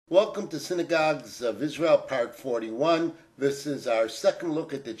Welcome to Synagogues of Israel, Part 41. This is our second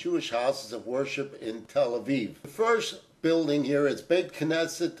look at the Jewish houses of worship in Tel Aviv. The first building here is Beit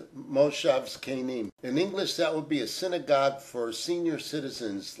Knesset Moshav Zkenim. In English, that would be a synagogue for senior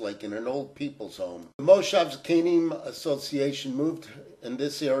citizens, like in an old people's home. The Moshav Zkenim Association moved in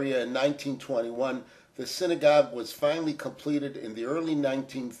this area in 1921. The synagogue was finally completed in the early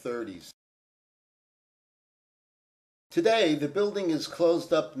 1930s. Today, the building is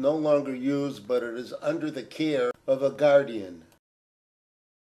closed up, no longer used, but it is under the care of a guardian.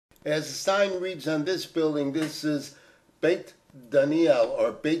 As the sign reads on this building, this is Beit Daniel,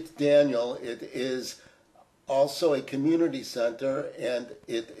 or Beit Daniel. It is also a community center, and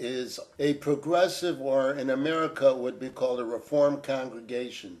it is a progressive, or in America would be called a Reform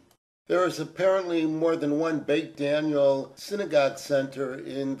congregation. There is apparently more than one Beit Daniel synagogue center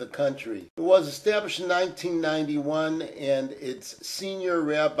in the country. It was established in 1991, and its senior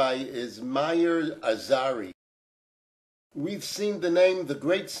rabbi is Meir Azari. We've seen the name the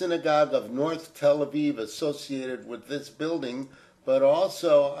Great Synagogue of North Tel Aviv associated with this building, but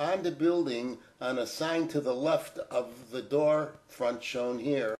also on the building, on a sign to the left of the door front shown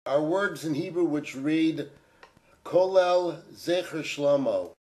here, are words in Hebrew which read Kolel Zecher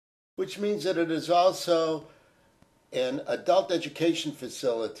Shlomo, which means that it is also an adult education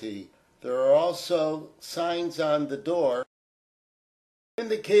facility. There are also signs on the door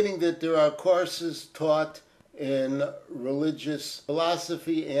indicating that there are courses taught in religious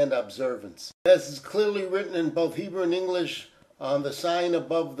philosophy and observance. As is clearly written in both Hebrew and English on the sign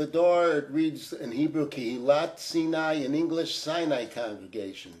above the door, it reads in Hebrew Kehilat Sinai, in English Sinai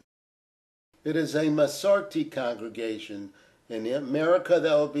Congregation. It is a Masorti congregation. In America,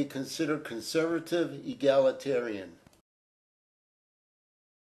 that would be considered conservative, egalitarian.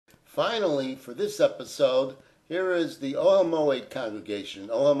 Finally, for this episode, here is the Ohel Moed congregation.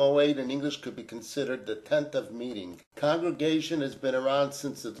 Ohel Moed in English could be considered the tent of meeting. Congregation has been around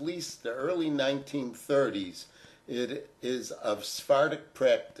since at least the early 1930s. It is of Sephardic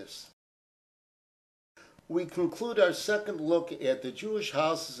practice. We conclude our second look at the Jewish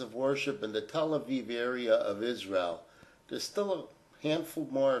houses of worship in the Tel Aviv area of Israel. There's still a handful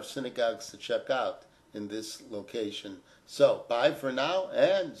more of synagogues to check out in this location. So, bye for now,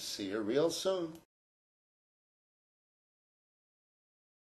 and see you real soon.